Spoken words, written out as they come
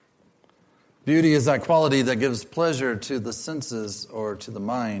Beauty is that quality that gives pleasure to the senses or to the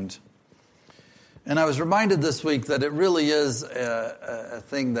mind. And I was reminded this week that it really is a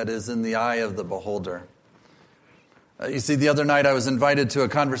thing that is in the eye of the beholder. You see, the other night I was invited to a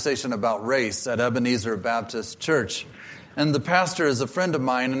conversation about race at Ebenezer Baptist Church. And the pastor is a friend of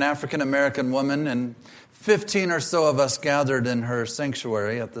mine, an African-American woman, and 15 or so of us gathered in her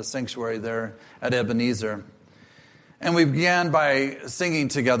sanctuary, at the sanctuary there at Ebenezer. And we began by singing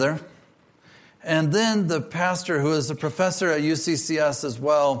together. And then the pastor, who is a professor at UCCS as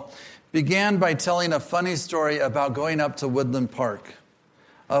well, began by telling a funny story about going up to Woodland Park,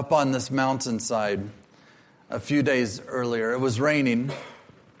 up on this mountainside a few days earlier. It was raining.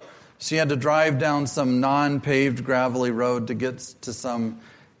 She had to drive down some non-paved gravelly road to get to some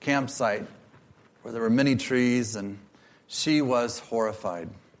campsite where there were many trees, and she was horrified.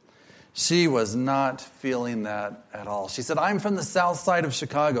 She was not feeling that at all. She said, "I'm from the south side of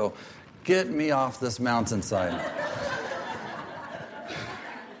Chicago. Get me off this mountainside."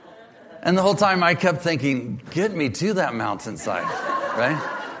 And the whole time I kept thinking, get me to that mountainside, right?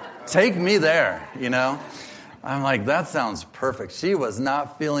 Take me there, you know? I'm like, that sounds perfect. She was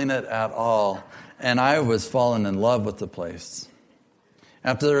not feeling it at all, and I was falling in love with the place.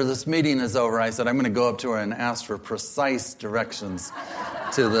 After this meeting is over, I said, I'm going to go up to her and ask for precise directions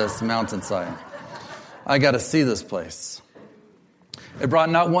to this mountainside. I got to see this place. It brought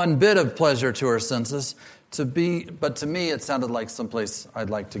not one bit of pleasure to her senses, but to me it sounded like someplace I'd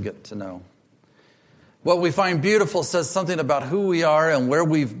like to get to know. What we find beautiful says something about who we are and where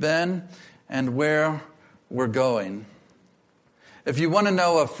we've been and where we're going. If you want to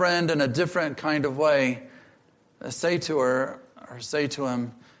know a friend in a different kind of way, say to her or say to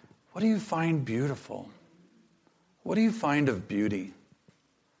him, what do you find beautiful? What do you find of beauty?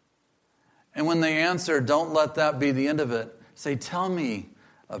 And when they answer, don't let that be the end of it. Say, tell me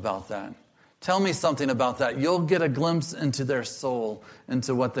about that. Tell me something about that. You'll get a glimpse into their soul,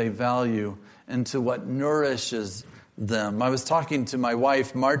 into what they value, into what nourishes them. I was talking to my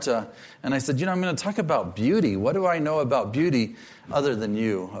wife, Marta, and I said, I'm going to talk about beauty. What do I know about beauty other than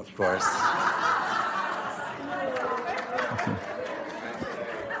you, of course? Okay.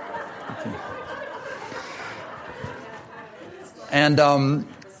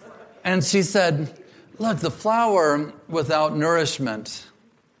 And she said, look, the flower without nourishment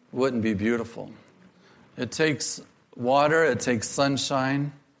wouldn't be beautiful. It takes water, it takes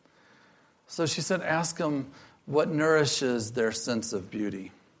sunshine. So she said, ask them what nourishes their sense of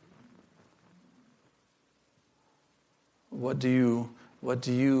beauty. What do you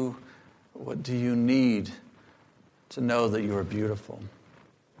need to know that you are beautiful?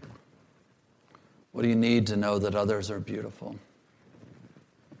 What do you need to know that others are beautiful?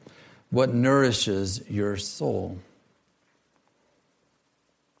 What nourishes your soul?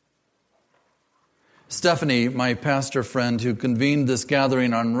 Stephanie, my pastor friend who convened this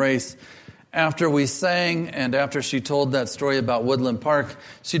gathering on race, after we sang and after she told that story about Woodland Park,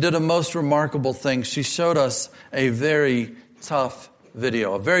 she did a most remarkable thing. She showed us a very tough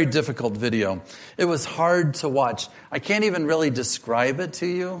video, a very difficult video. It was hard to watch. I can't even really describe it to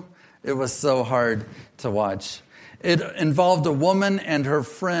you. It was so hard to watch. It involved a woman and her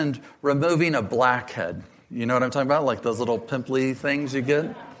friend removing a blackhead. You know what I'm talking about? Like those little pimply things you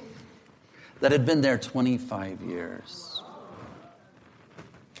get? That had been there 25 years.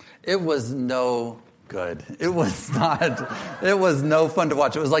 It was no good. It was no fun to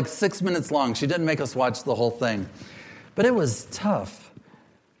watch. It was like 6 minutes long. She didn't make us watch the whole thing. But it was tough.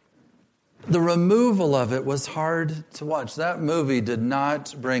 The removal of it was hard to watch. That movie did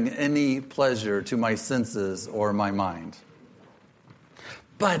not bring any pleasure to my senses or my mind.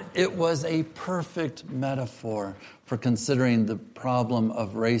 But it was a perfect metaphor for considering the problem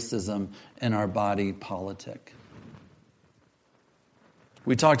of racism in our body politic.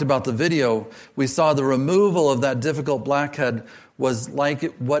 We talked about the video. We saw the removal of that difficult blackhead was like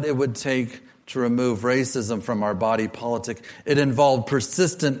what it would take to remove racism from our body politic. It involved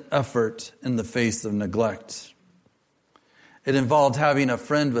persistent effort in the face of neglect. It involved having a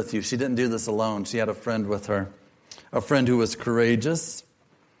friend with you. She didn't do this alone. She had a friend with her, a friend who was courageous,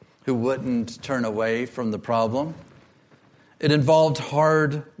 who wouldn't turn away from the problem. It involved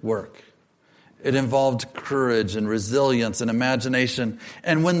hard work. It involved courage and resilience and imagination.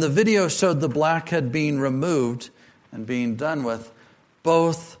 And when the video showed the blackhead being removed and being done with,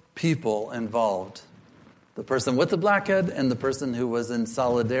 both people involved, the person with the blackhead and the person who was in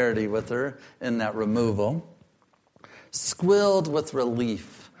solidarity with her in that removal, squealed with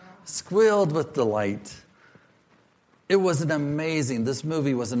relief, squealed with delight. It was this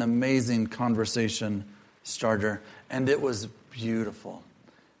movie was an amazing conversation starter, and it was beautiful.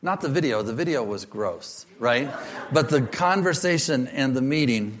 Not the video. The video was gross, right? But the conversation and the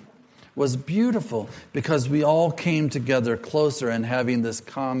meeting was beautiful because we all came together closer and having this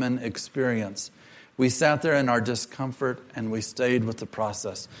common experience. We sat there in our discomfort and we stayed with the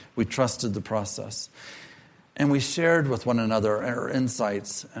process. We trusted the process. And we shared with one another our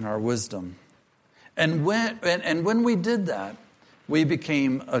insights and our wisdom. And when we did that, we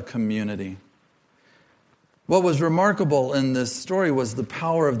became a community. What was remarkable in this story was the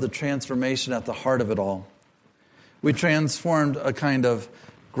power of the transformation at the heart of it all. We transformed a kind of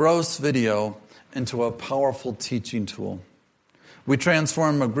gross video into a powerful teaching tool. We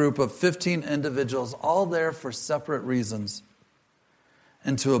transformed a group of 15 individuals, all there for separate reasons,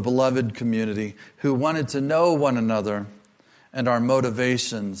 into a beloved community who wanted to know one another and our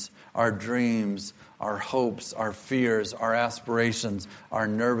motivations, our dreams, our hopes, our fears, our aspirations, our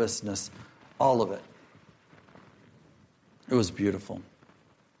nervousness, all of it. It was beautiful.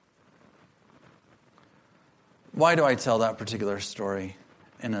 Why do I tell that particular story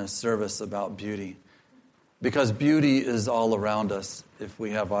in a service about beauty? Because beauty is all around us if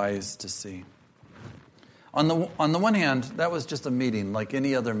we have eyes to see. On the one hand, that was just a meeting like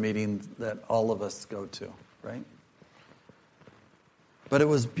any other meeting that all of us go to, right? But it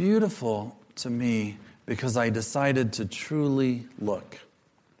was beautiful to me because I decided to truly look.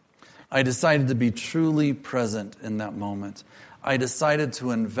 I decided to be truly present in that moment. I decided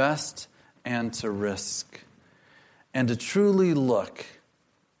to invest and to risk. And to truly look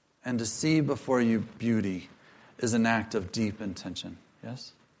and to see before you beauty is an act of deep intention.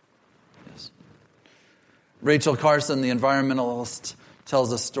 Yes? Yes. Rachel Carson, the environmentalist,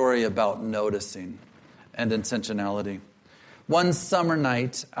 tells a story about noticing and intentionality. One summer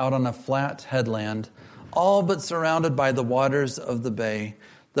night out on a flat headland, all but surrounded by the waters of the bay,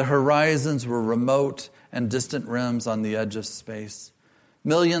 the horizons were remote and distant rims on the edge of space.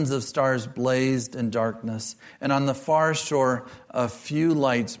 Millions of stars blazed in darkness, and on the far shore, a few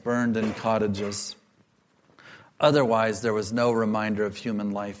lights burned in cottages. Otherwise, there was no reminder of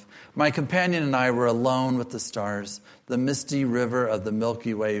human life. My companion and I were alone with the stars, the misty river of the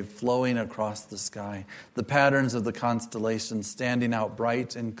Milky Way flowing across the sky, the patterns of the constellations standing out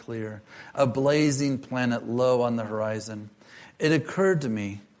bright and clear, a blazing planet low on the horizon. It occurred to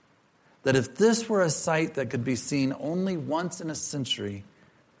me that if this were a sight that could be seen only once in a century,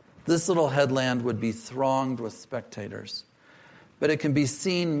 this little headland would be thronged with spectators. But it can be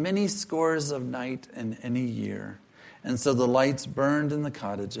seen many scores of nights in any year. And so the lights burned in the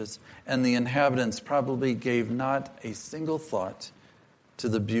cottages, and the inhabitants probably gave not a single thought to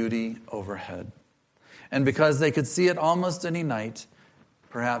the beauty overhead. And because they could see it almost any night,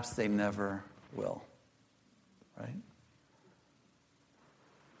 perhaps they never will. Right?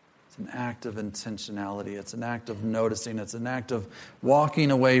 It's an act of intentionality. It's an act of noticing. It's an act of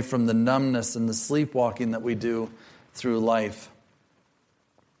walking away from the numbness and the sleepwalking that we do through life.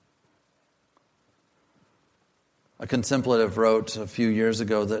 A contemplative wrote a few years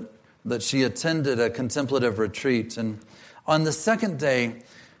ago that she attended a contemplative retreat. And on the second day,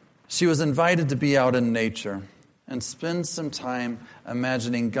 she was invited to be out in nature and spend some time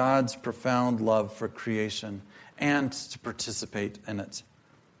imagining God's profound love for creation and to participate in it.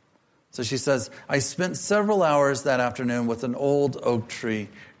 So she says, I spent several hours that afternoon with an old oak tree,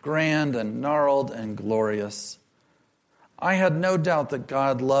 grand and gnarled and glorious. I had no doubt that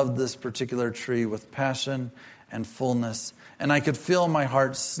God loved this particular tree with passion and fullness, and I could feel my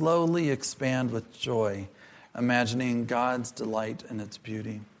heart slowly expand with joy, imagining God's delight in its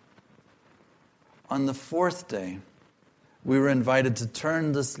beauty. On the fourth day, we were invited to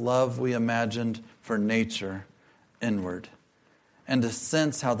turn this love we imagined for nature inward, and to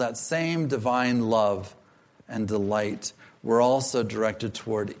sense how that same divine love and delight were also directed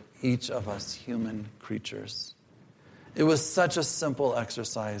toward each of us human creatures. It was such a simple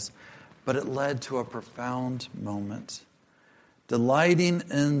exercise, but it led to a profound moment. Delighting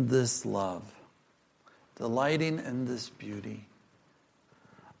in this love, delighting in this beauty,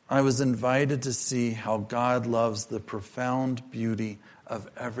 I was invited to see how God loves the profound beauty of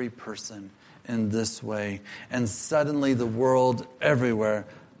every person in this way. And suddenly the world everywhere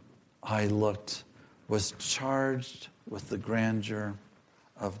I looked was charged with the grandeur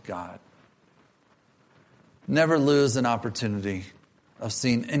of God. Never lose an opportunity of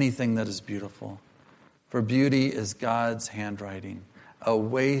seeing anything that is beautiful. For beauty is God's handwriting, a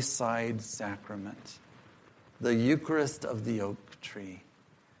wayside sacrament, the Eucharist of the oak tree,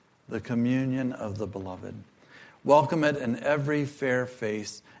 the communion of the beloved. Welcome it in every fair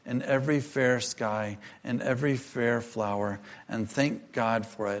face, in every fair sky, in every fair flower, and thank God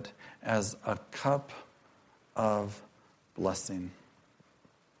for it as a cup of blessing.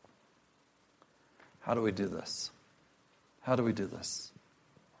 How do we do this? How do we do this?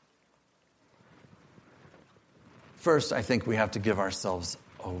 First, I think we have to give ourselves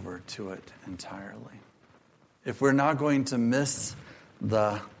over to it entirely. If we're not going to miss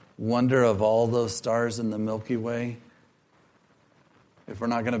the wonder of all those stars in the Milky Way, if we're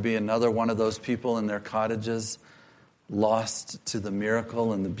not going to be another one of those people in their cottages lost to the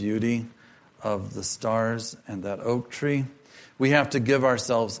miracle and the beauty of the stars and that oak tree, we have to give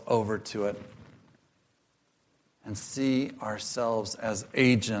ourselves over to it and see ourselves as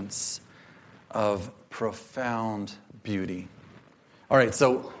agents of profound beauty. All right,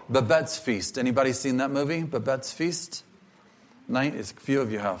 so Babette's Feast. Anybody seen that movie, Babette's Feast? A few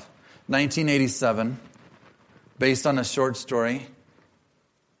of you have. 1987, based on a short story.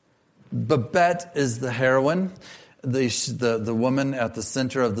 Babette is the heroine, the woman at the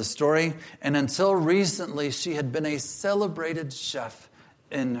center of the story. And until recently, she had been a celebrated chef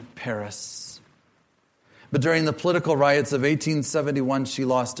in Paris. But during the political riots of 1871, she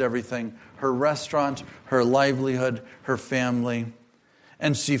lost everything. Her restaurant, her livelihood, her family.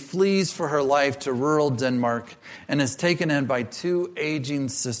 And she flees for her life to rural Denmark and is taken in by two aging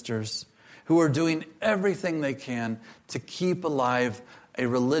sisters who are doing everything they can to keep alive a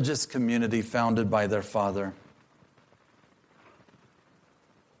religious community founded by their father.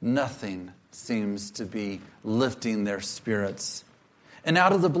 Nothing seems to be lifting their spirits. And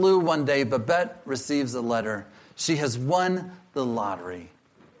out of the blue one day, Babette receives a letter. She has won the lottery.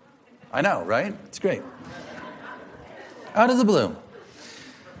 I know, right? It's great. Out of the blue.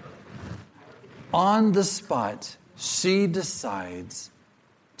 On the spot, she decides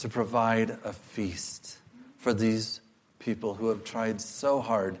to provide a feast for these people who have tried so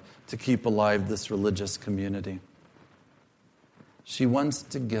hard to keep alive this religious community. She wants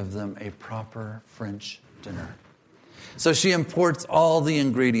to give them a proper French dinner. So she imports all the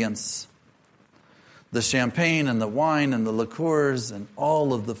ingredients, the champagne and the wine and the liqueurs and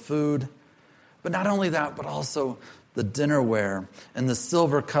all of the food. But not only that, but also the dinnerware and the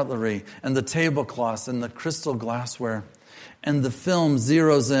silver cutlery and the tablecloths and the crystal glassware. And the film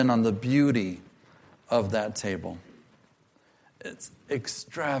zeroes in on the beauty of that table. It's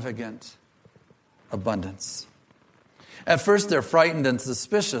extravagant abundance. At first, they're frightened and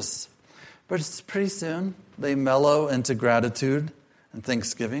suspicious, but pretty soon they mellow into gratitude and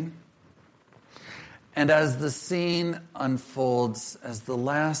thanksgiving. And as the scene unfolds, as the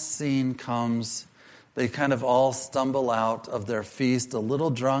last scene comes, they kind of all stumble out of their feast, a little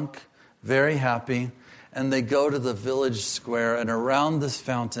drunk, very happy, and they go to the village square, and around this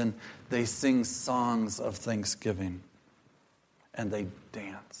fountain, they sing songs of thanksgiving, and they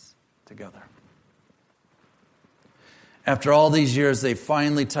dance together. After all these years, they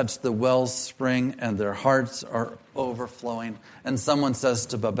finally touch the wellspring, and their hearts are overflowing. And someone says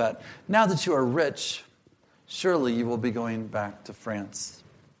to Babette, "Now that you are rich, surely you will be going back to France."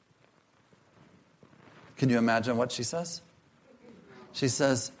 Can you imagine what she says? She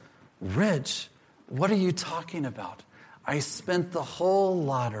says, "Rich? What are you talking about? I spent the whole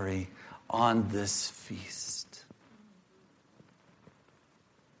lottery on this feast.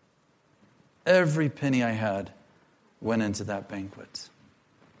 Every penny I had went into that banquet."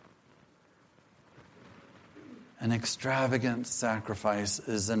 An extravagant sacrifice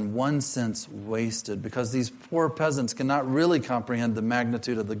is in one sense wasted because these poor peasants cannot really comprehend the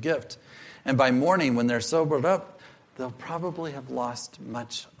magnitude of the gift. And by morning, when they're sobered up, they'll probably have lost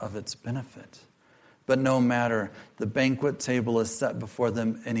much of its benefit. But no matter, the banquet table is set before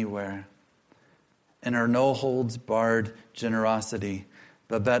them anywhere. In her no-holds-barred generosity,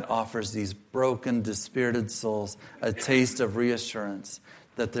 Babette offers these broken, dispirited souls a taste of reassurance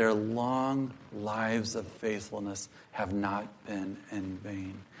that their long lives of faithfulness have not been in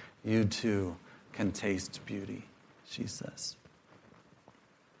vain. You too can taste beauty, she says.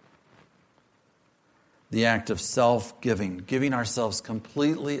 The act of self-giving, giving ourselves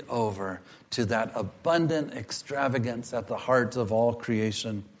completely over to that abundant extravagance at the heart of all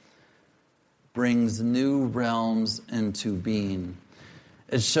creation, brings new realms into being.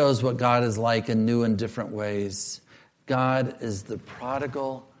 It shows what God is like in new and different ways. God is the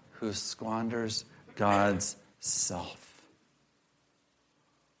prodigal who squanders God's self.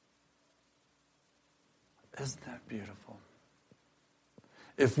 Isn't that beautiful?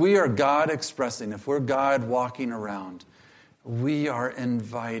 If we are God expressing, if we're God walking around, we are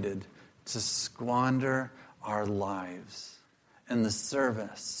invited to squander our lives in the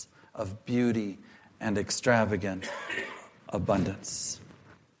service of beauty and extravagant abundance.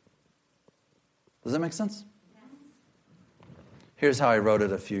 Does that make sense? Here's how I wrote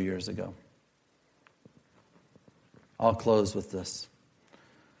it a few years ago. I'll close with this.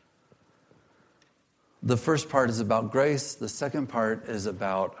 The first part is about grace. The second part is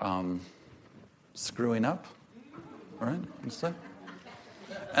about screwing up. All right? Understand?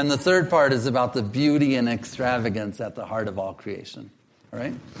 And the third part is about the beauty and extravagance at the heart of all creation. All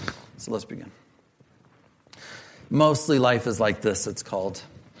right? So let's begin. Mostly life is like this, it's called.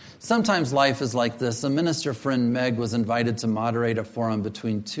 Sometimes life is like this. A minister friend, Meg, was invited to moderate a forum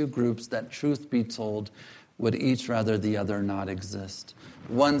between two groups that, truth be told, would each rather the other not exist.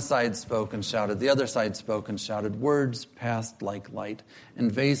 One side spoke and shouted. The other side spoke and shouted. Words passed like light,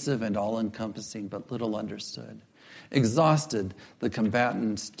 invasive and all-encompassing, but little understood. Exhausted, the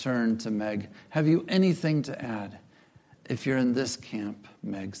combatants turned to Meg. Have you anything to add? If you're in this camp,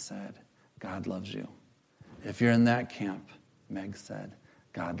 Meg said, God loves you. If you're in that camp, Meg said,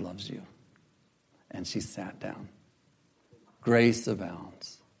 God loves you. And she sat down. Grace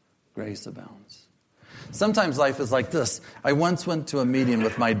abounds. Grace abounds. Sometimes life is like this. I once went to a meeting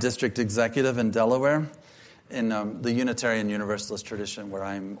with my district executive in Delaware in the Unitarian Universalist tradition where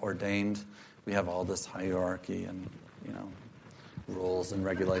I'm ordained. We have all this hierarchy and, rules and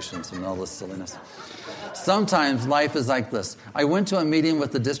regulations and all this silliness. Sometimes life is like this. I went to a meeting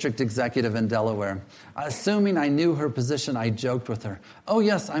with the district executive in Delaware. Assuming I knew her position, I joked with her. Oh,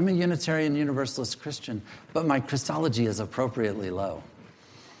 yes, I'm a Unitarian Universalist Christian, but my Christology is appropriately low.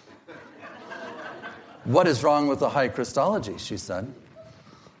 What is wrong with the high Christology, she said.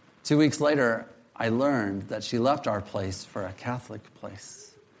 2 weeks later, I learned that she left our place for a Catholic place.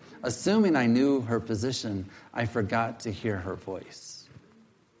 Assuming I knew her position, I forgot to hear her voice.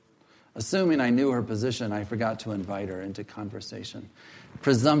 Assuming I knew her position, I forgot to invite her into conversation.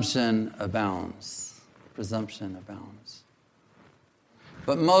 Presumption abounds. Presumption abounds.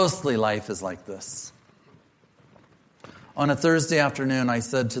 But mostly life is like this. On a Thursday afternoon, I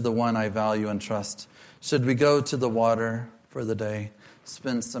said to the one I value and trust, should we go to the water for the day,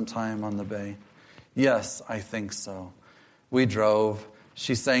 spend some time on the bay? Yes, I think so. We drove.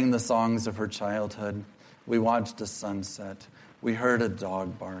 She sang the songs of her childhood. We watched a sunset. We heard a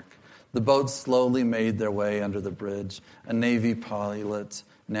dog bark. The boats slowly made their way under the bridge. A Navy pilot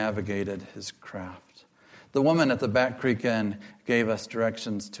navigated his craft. The woman at the Back Creek Inn gave us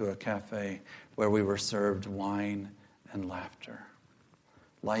directions to a cafe where we were served wine and laughter.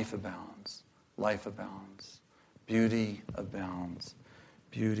 Life abounds. Life abounds. Beauty abounds.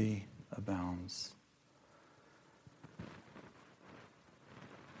 Beauty abounds.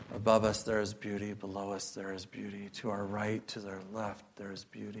 Above us there is beauty. Below us there is beauty. To our right, to our left, there is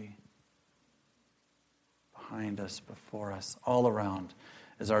beauty. Behind us, before us, all around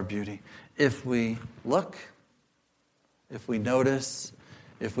is our beauty. If we look, if we notice,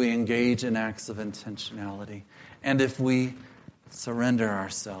 if we engage in acts of intentionality, and if we surrender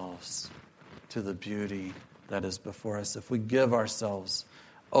ourselves to the beauty that is before us, if we give ourselves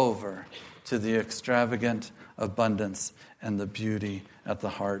over to the extravagant abundance and the beauty at the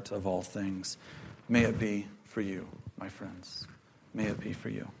heart of all things. May it be for you, my friends. May it be for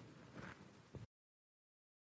you.